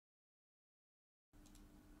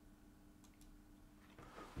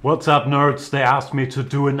What's up, nerds? They asked me to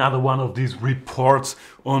do another one of these reports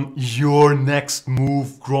on your next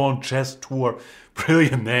move, Grand Chess Tour.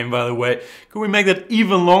 Brilliant name, by the way. Can we make that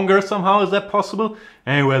even longer somehow? Is that possible?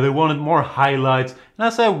 Anyway, they wanted more highlights, and I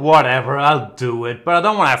said, whatever, I'll do it. But I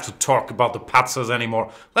don't want to have to talk about the patzers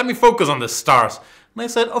anymore. Let me focus on the stars. And they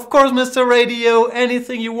said, of course, Mr. Radio,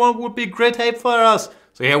 anything you want would be great help for us.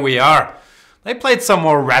 So here we are. They played some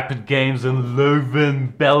more rapid games in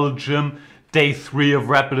Leuven, Belgium. Day 3 of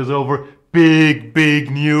Rapid is over.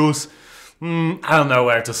 Big news. I don't know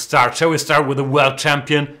where to start. Shall we start with the world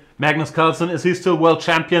champion? Magnus Carlsen, is he still world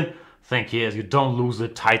champion? I think he is. You don't lose the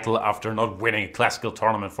title after not winning a classical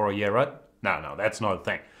tournament for a year, right? No, that's not a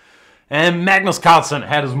thing. And Magnus Carlsen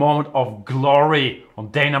had his moment of glory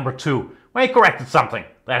on day number 2, when he corrected something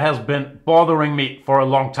that has been bothering me for a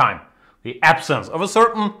long time. The absence of a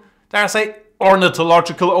certain, dare I say,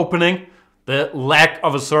 ornithological opening. The lack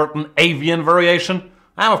of a certain avian variation.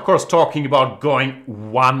 I'm of course talking about going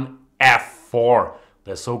 1f4,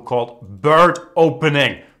 the so-called bird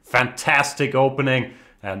opening. Fantastic opening,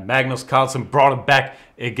 and Magnus Carlsen brought it back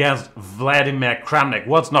against Vladimir Kramnik.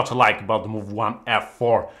 What's not to like about the move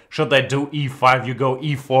 1f4? Should they do e5, you go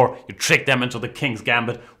e4, you trick them into the King's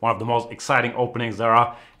Gambit, one of the most exciting openings there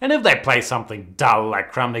are. And if they play something dull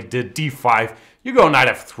like Kramnik did, d5, you go knight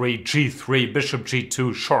f3, g3, bishop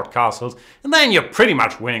g2, short castles, and then you're pretty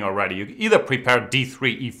much winning already. You either prepare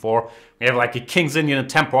d3, e4, we have like a King's Indian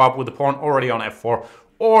tempo up with the pawn already on f4,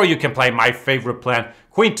 or you can play my favorite plan,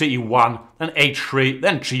 queen to e1, then h3,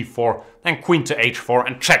 then g4, then queen to h4,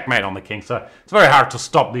 and checkmate on the king. So it's very hard to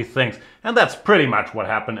stop these things, and that's pretty much what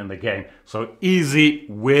happened in the game. So easy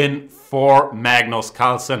win for Magnus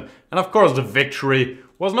Carlsen. And of course the victory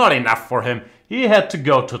was not enough for him. He had to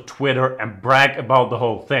go to Twitter and brag about the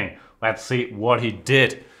whole thing. Let's see what he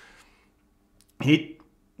did. He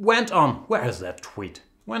went on, where is that tweet?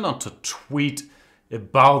 Went on to tweet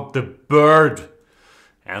about the bird.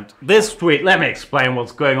 And this tweet, let me explain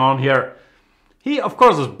what's going on here. He, of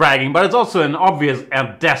course, is bragging, but it's also an obvious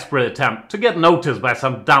and desperate attempt to get noticed by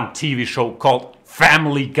some dumb TV show called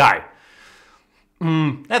Family Guy.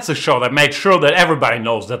 That's a show that made sure that everybody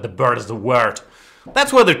knows that the bird is the word.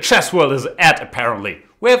 That's where the chess world is at, apparently.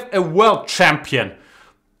 We have a world champion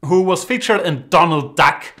who was featured in Donald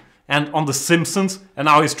Duck and on The Simpsons, and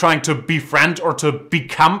now he's trying to befriend or to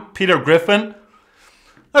become Peter Griffin.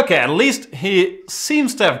 Okay, at least he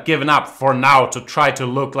seems to have given up for now to try to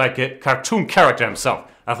look like a cartoon character himself.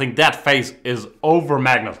 I think that phase is over,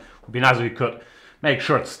 Magnus. It would be nice if you could make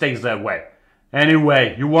sure it stays that way.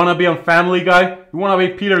 Anyway, you want to be on Family Guy? You want to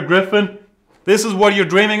be Peter Griffin? This is what you're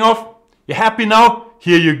dreaming of? You happy now?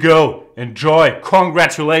 Here you go. Enjoy.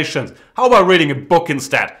 Congratulations. How about reading a book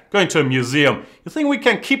instead? Going to a museum. You think we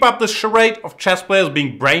can keep up this charade of chess players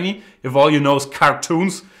being brainy if all you know is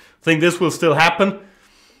cartoons? Think this will still happen?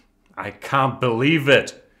 I can't believe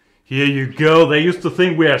it. Here you go. They used to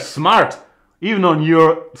think we are smart. Even on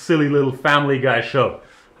your silly little Family Guy show.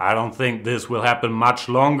 I don't think this will happen much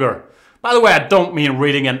longer. By the way, I don't mean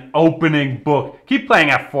reading an opening book. Keep playing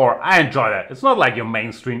f4. I enjoy that. It's not like your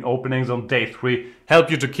mainstream openings on day 3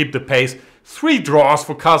 help you to keep the pace. 3 draws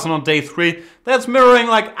for Carlsen on day 3. That's mirroring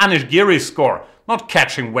like Anish Giri's score. Not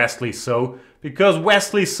catching Wesley So. Because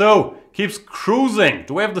Wesley So keeps cruising.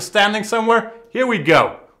 Do we have the standing somewhere? Here we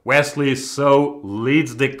go. Wesley So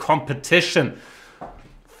leads the competition.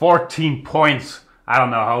 14 points. I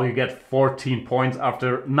don't know how you get 14 points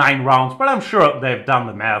after 9 rounds, but I'm sure they've done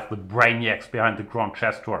the math with brainiacs behind the Grand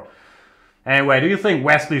Chess Tour. Anyway, do you think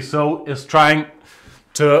Wesley So is trying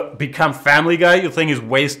to become Family Guy? You think he's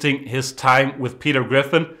wasting his time with Peter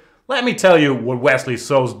Griffin? Let me tell you what Wesley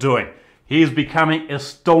So's doing. He's becoming a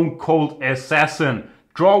stone-cold assassin.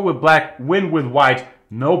 Draw with black, win with white,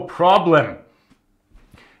 no problem.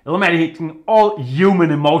 Eliminating all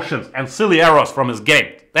human emotions and silly errors from his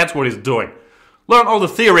game. That's what he's doing. Learn all the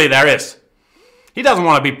theory there is. He doesn't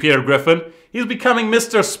want to be Peter Griffin. He's becoming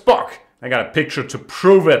Mr. Spock. I got a picture to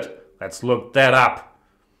prove it. Let's look that up.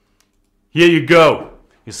 Here you go.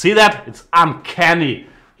 You see that? It's uncanny.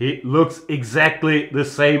 He looks exactly the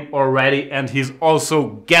same already, and he's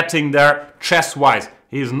also getting there chess-wise.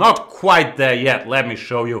 He's not quite there yet. Let me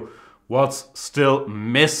show you what's still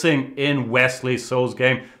missing in Wesley So's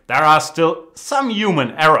game. There are still some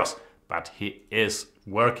human errors, but he is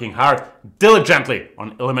working hard, diligently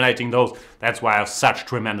on eliminating those. That's why I have such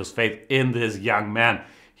tremendous faith in this young man.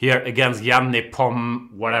 Here against Jan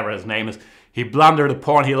Nepom, whatever his name is, he blundered a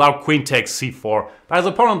pawn, he allowed queen takes c4, but his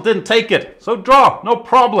opponent didn't take it, so draw, no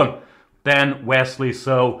problem. Then Wesley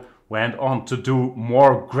So went on to do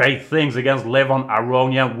more great things against Levon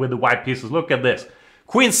Aronian with the white pieces. Look at this.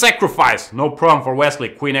 Queen sacrifice, no problem for Wesley.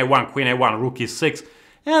 Queen A1, rook E6.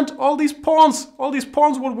 And all these pawns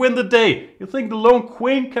would win the day. You think the lone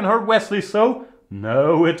queen can hurt Wesley so?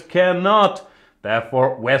 No, it cannot.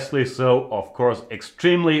 Therefore, Wesley so, of course,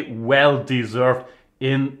 extremely well deserved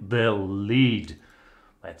in the lead.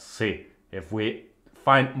 Let's see if we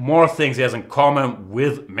find more things he has in common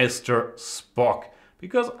with Mr. Spock.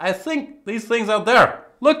 Because I think these things are there.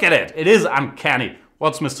 Look at it. It is uncanny.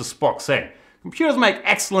 What's Mr. Spock saying? Computers make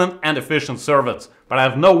excellent and efficient servants, but I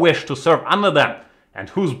have no wish to serve under them. And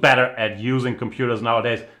who's better at using computers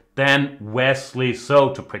nowadays than Wesley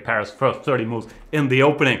so to prepare his first 30 moves in the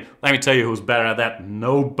opening? Let me tell you who's better at that.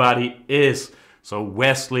 Nobody is. So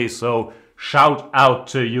Wesley so, shout out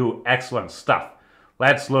to you. Excellent stuff.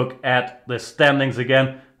 Let's look at the standings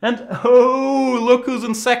again. And oh, look who's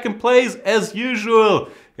in second place as usual.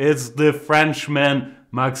 It's the Frenchman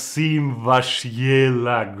Maxime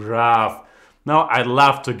Vachier-Lagrave. Now, I'd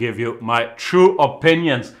love to give you my true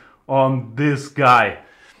opinions on this guy.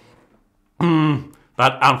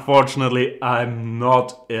 But unfortunately, I'm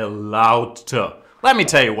not allowed to. Let me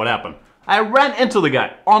tell you what happened. I ran into the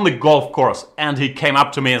guy on the golf course and he came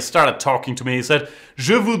up to me and started talking to me. He said,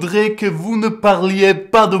 "Je voudrais que vous ne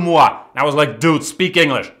parliez pas de moi." I was like, dude, speak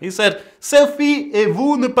English. He said, "Selfie et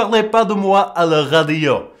vous ne parlez pas de moi à la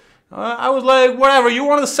radio." I was like, whatever, you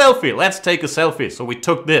want a selfie? Let's take a selfie. So we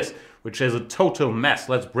took this, which is a total mess.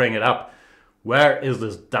 Let's bring it up. Where is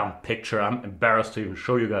this dumb picture? I'm embarrassed to even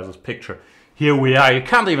show you guys this picture. Here we are. You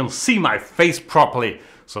can't even see my face properly.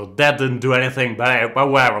 So that didn't do anything, but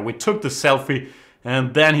whatever. We took the selfie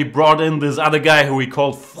and then he brought in this other guy who he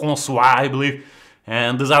called François, I believe.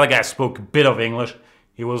 And this other guy spoke a bit of English.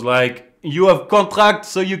 He was like, "You have contract,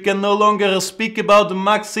 so you can no longer speak about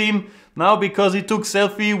Maxime now because he took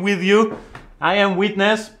selfie with you. I am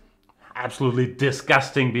witness." Absolutely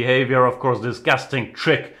disgusting behavior, of course, disgusting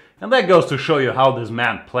trick. And that goes to show you how this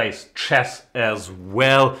man plays chess as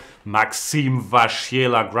well. Maxime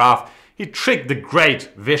Vachier-Lagrave. He tricked the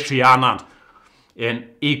great Vichy Anand in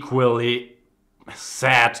equally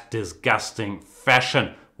sad, disgusting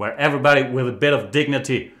fashion, where everybody with a bit of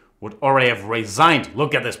dignity would already have resigned.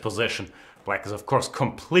 Look at this position. Black is, of course,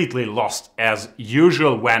 completely lost as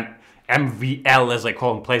usual when MVL, as they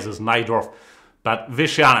call him, plays his Najdorf. But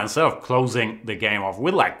Vichy Anand, instead of closing the game off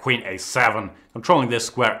with like Queen A7, controlling this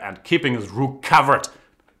square and keeping his rook covered,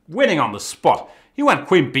 winning on the spot, he went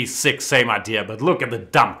Queen B6, same idea, but look at the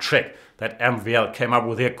dumb trick that MVL came up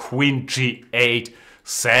with here. Queen G8,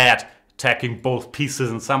 sad, attacking both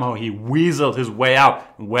pieces, and somehow he weaseled his way out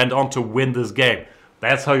and went on to win this game.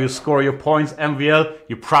 That's how you score your points, MVL.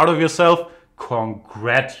 You proud of yourself?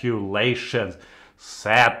 Congratulations.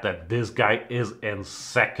 Sad that this guy is in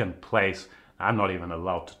second place. I'm not even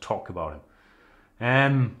allowed to talk about him.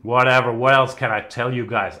 And whatever, what else can I tell you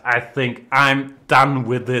guys? I think I'm done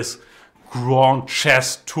with this Grand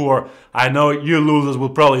Chess Tour. I know you losers will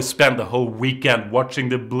probably spend the whole weekend watching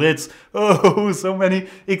the Blitz. Oh, so many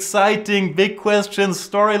exciting big questions,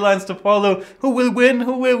 storylines to follow. Who will win?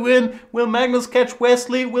 Who will win? Will Magnus catch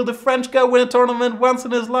Wesley? Will the French guy win a tournament once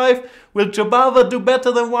in his life? Will Jabava do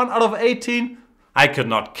better than 1 out of 18? I could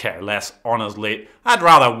not care less, honestly. I'd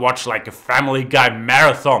rather watch like a Family Guy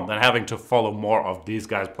marathon than having to follow more of these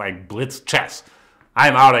guys playing Blitz chess.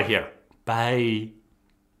 I'm out of here. Bye.